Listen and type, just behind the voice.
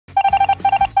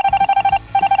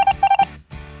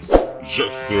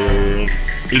Jester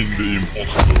in the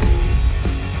imposter.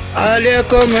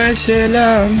 Alaikum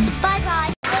assalam. Bye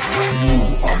bye. You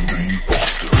are the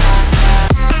imposter.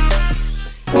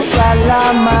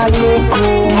 Salam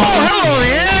alaikum. Oh, hello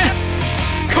there!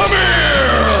 Come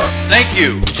here! Thank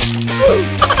you!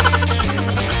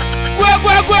 Quack!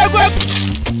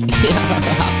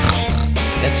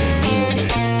 Such a weird.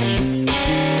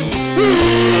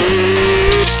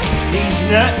 These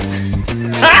nuts!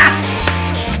 Ha!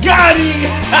 Got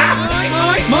him!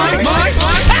 Mine!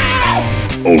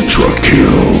 Ultra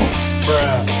kill.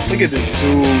 Bruh, look at this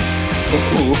dude.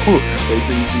 Wait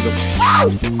till you see the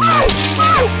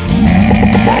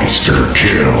Monster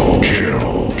kill.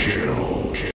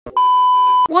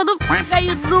 What the fuck are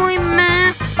you doing,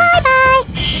 man? Bye bye.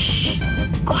 Shh.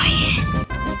 Quiet.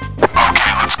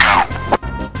 Okay, let's go.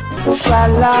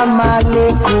 Salam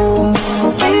alaikum.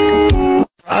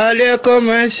 Alaikum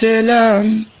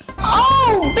assalam.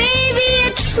 Oh, baby, a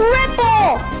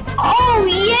triple. Oh,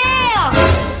 yeah.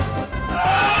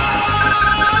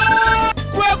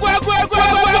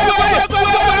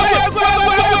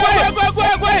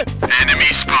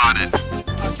 Enemy spotted.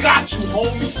 I got you,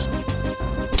 homie!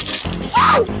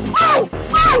 Oh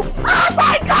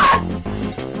my God.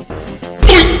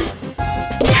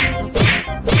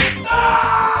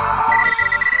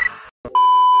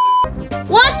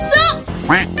 What's up?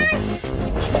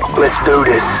 Let's do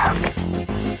this.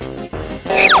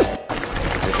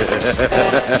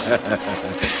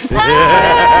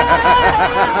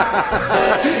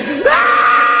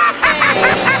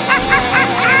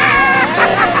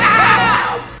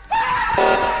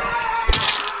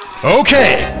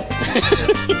 Okay!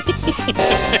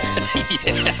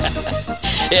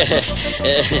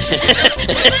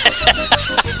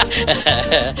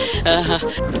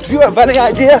 Do you have any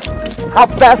idea how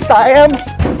fast I am?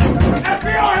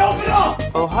 FBI, open up!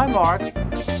 Oh, hi, Mark.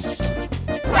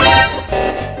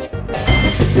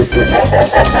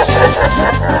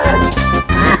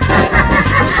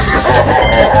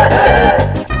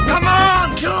 Come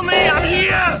on, kill me, I'm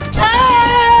here!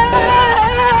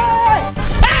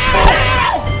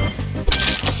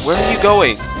 Where are you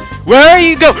going? Where are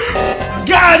you go?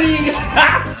 Got him!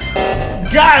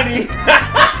 Got him!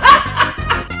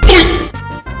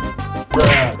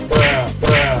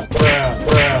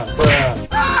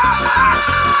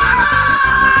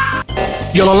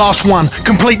 You're the last one.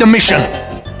 Complete the mission.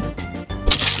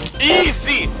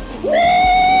 Easy!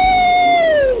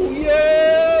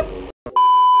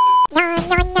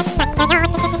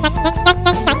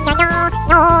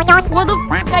 What the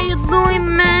fuck are you doing,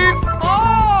 man?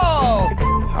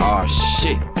 Oh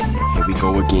shit. Here we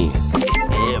go again.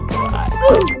 Yeah, boy.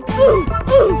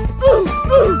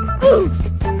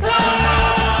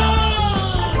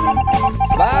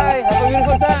 Bye. Have a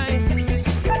beautiful time.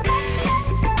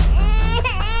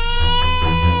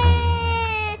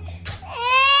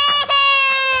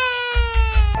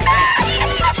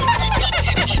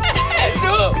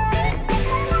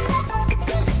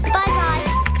 Bye bye.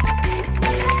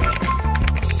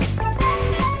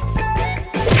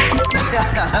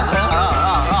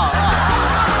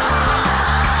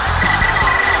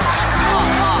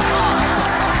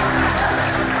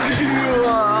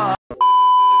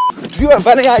 Do you have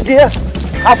any idea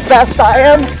how fast I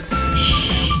am?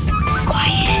 Shh.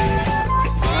 Quiet.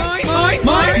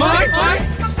 Mine!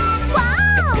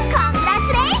 Wow!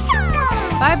 Congratulations.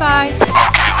 Bye bye.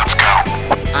 Okay, let's go.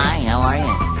 Hi, how are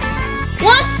you?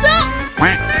 What's up?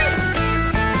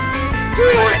 Do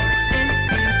it!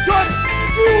 Just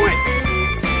do it!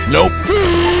 Nope.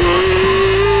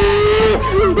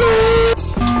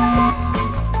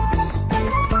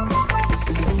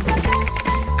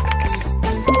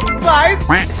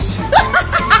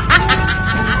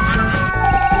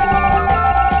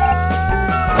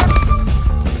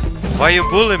 Why you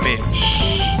bullying me?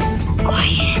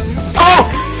 Quiet. Oh!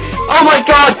 Oh my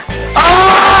God!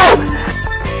 Oh!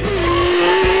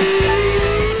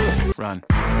 Run.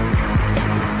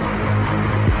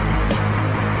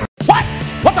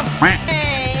 What the f***?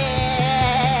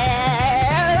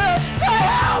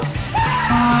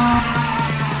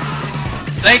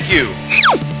 Thank you!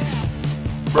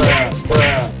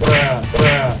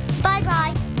 Bye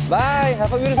bye. Bye.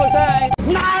 Have a beautiful time.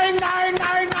 Nine!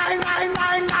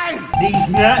 These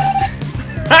nuts!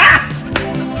 Ha!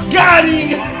 Got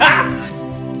him! Ha!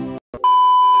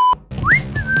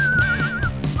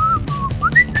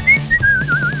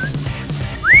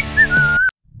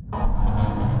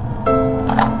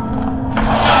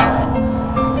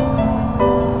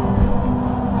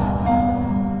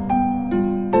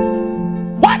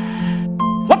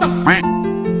 What the f***?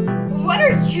 What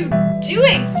are you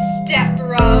doing, step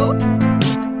bro?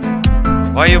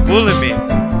 Why you bullying me?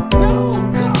 No,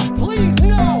 God, please,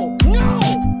 no, no,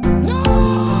 no!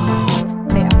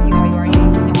 They ask you how you are, you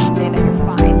just have to say that you're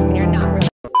fine when you're not really.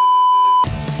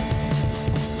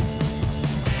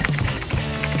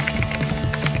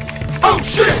 Oh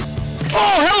shit!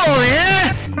 Oh, hello there!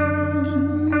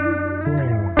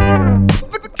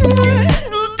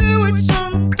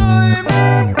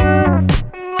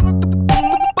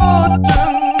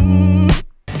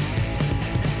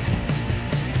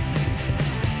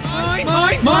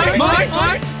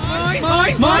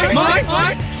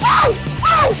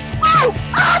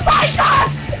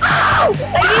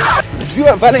 Do you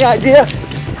have any idea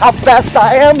how fast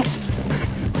I am?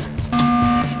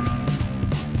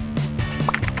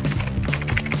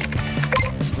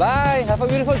 Bye, have a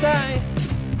beautiful time.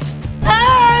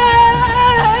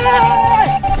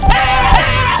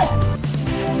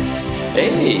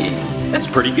 Hey, that's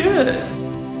pretty good.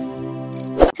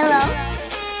 Hello?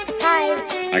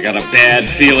 Hi. I got a bad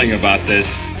feeling about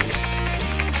this.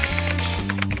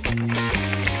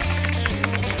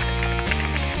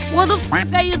 What the f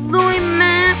are you doing,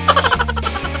 man?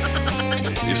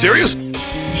 You serious?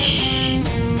 Shh.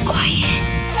 Quiet.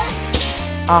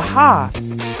 Aha!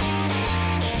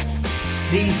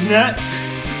 These nuts.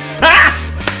 Ha!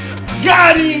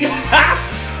 Got him! Ha!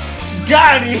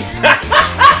 Got him!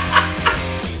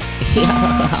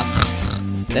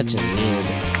 Such a noob.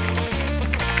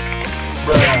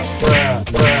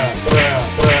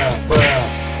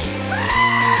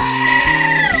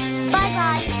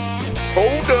 Bye-bye.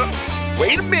 Hold up.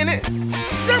 Wait a minute.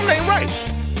 Something ain't right.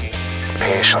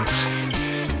 Patience.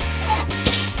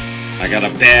 I got a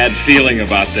bad feeling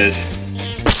about this.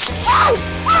 Oh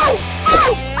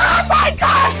my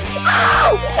God!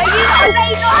 Oh! What are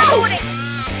you doing?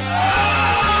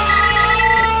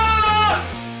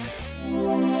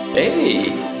 Hey,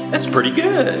 that's pretty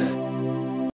good.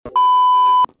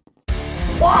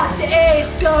 What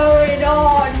is going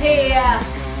on here?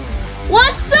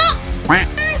 What's up?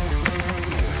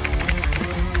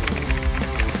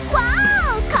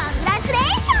 Wow!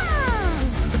 Congratulations!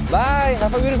 Bye,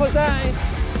 have a beautiful time.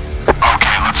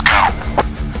 Okay, let's go.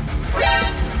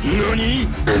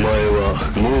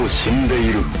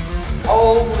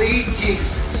 Holy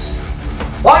Jesus.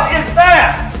 What is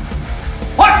that?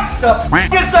 What the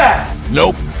f is that?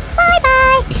 Nope.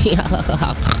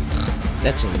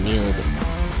 Such a noob.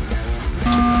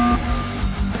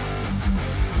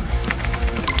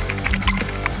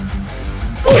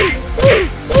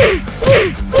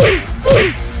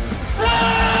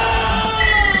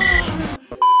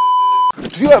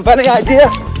 Do you have any idea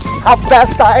how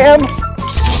fast I am?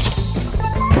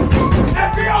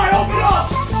 FBI, open up!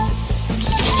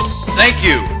 Thank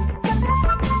you.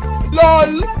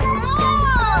 LOL.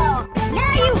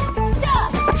 Now you stop!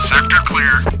 Sector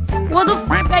clear. What the f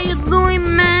are you doing,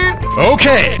 man?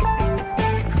 Okay.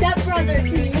 Stepbrother,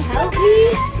 can you help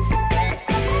me?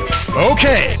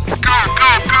 Okay. Go,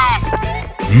 go, go!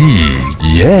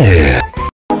 Yeah.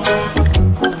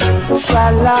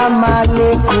 Salam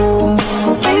alaikum.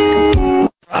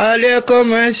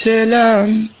 Alaikum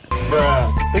assalam.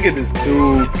 Bruh, look at this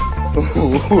dude.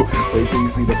 Wait till you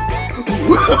see the.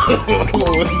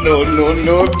 No, no,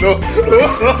 no, no.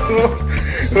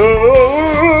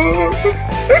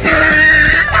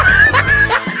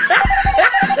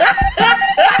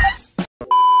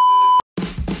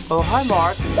 Oh, hi,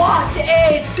 Mark. What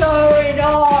is going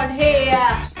on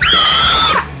here?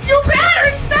 You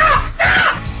better stop!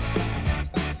 Stop!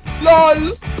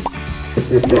 LOL.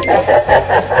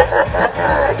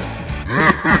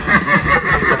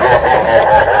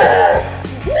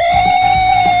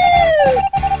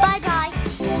 Bye-bye.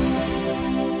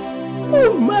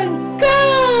 Oh my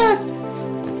God!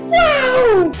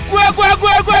 Wow!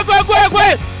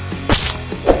 Wait.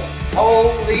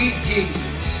 Holy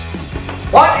Jesus!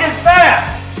 What is that?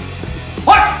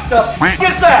 What the f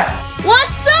is that?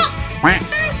 What's up?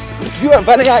 Do you have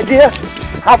any idea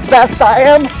how fast I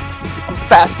am? I'm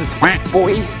fast as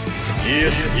boy.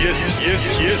 Yes, yes, yes,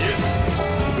 yes.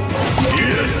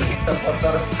 Yes.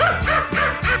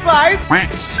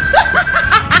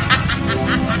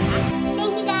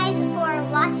 Thank you guys for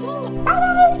watching.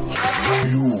 Bye-bye.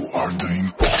 You are the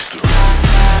imposter.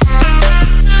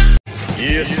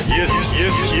 Yes, yes,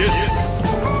 yes, yes.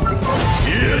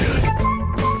 Yes.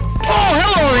 Oh,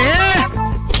 hello there!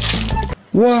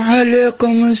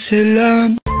 Waalaikum assalam.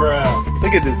 Bruh,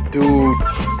 look at this dude.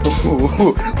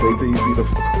 Wait till you see the.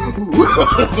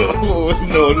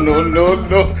 No, no, no,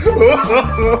 no.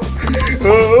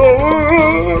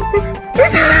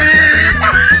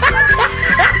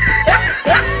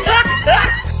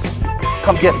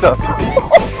 Come get some.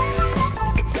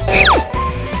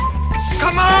 Come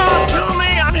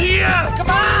here! Come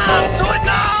on! Do it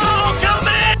now! Kill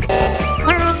me!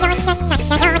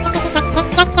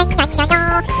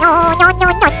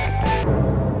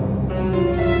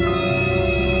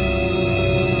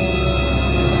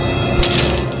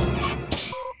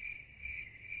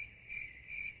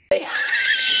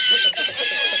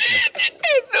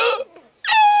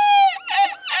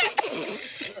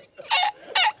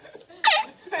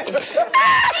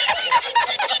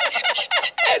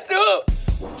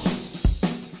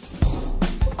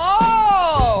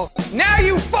 Oh! Now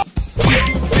you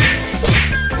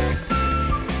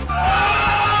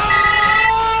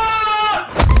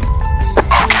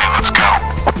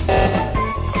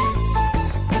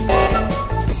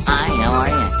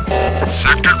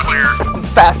Sector clear.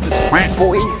 fastest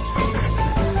boy.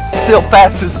 Still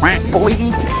fastest boy.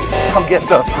 Come get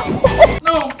some.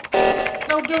 No,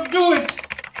 don't do it.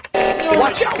 No.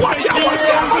 Watch out, watch out, watch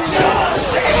out, watch out.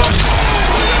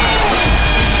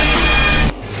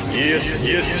 Yes,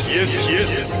 yes, yes,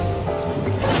 yes.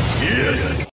 Yes.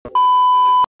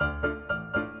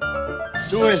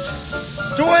 Do it!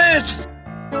 Do it!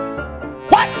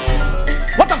 What?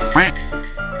 What the f?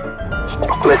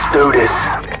 Let's do this.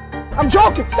 I'm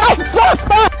joking. Stop, stop,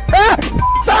 stop. Ah,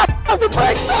 stop. Stop the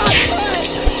brake.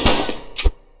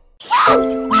 Stop.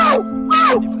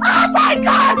 Oh my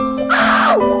God.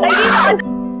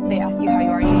 They ask you how you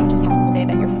are, you just have to say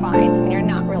that you're fine when you're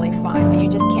not really fine, but you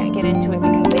just can't get into it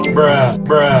because they... Bruh.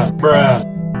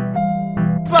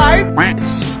 Fine.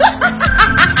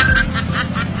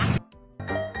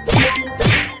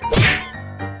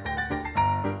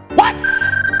 What?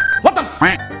 What the f?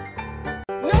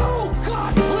 No,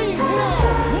 God, please,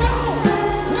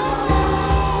 no.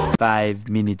 5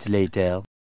 minutes later.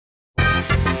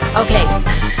 Okay.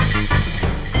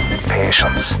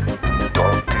 Patience.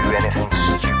 Don't do anything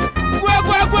stupid.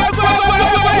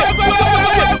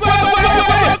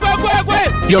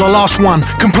 You're the last one.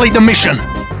 Complete the mission.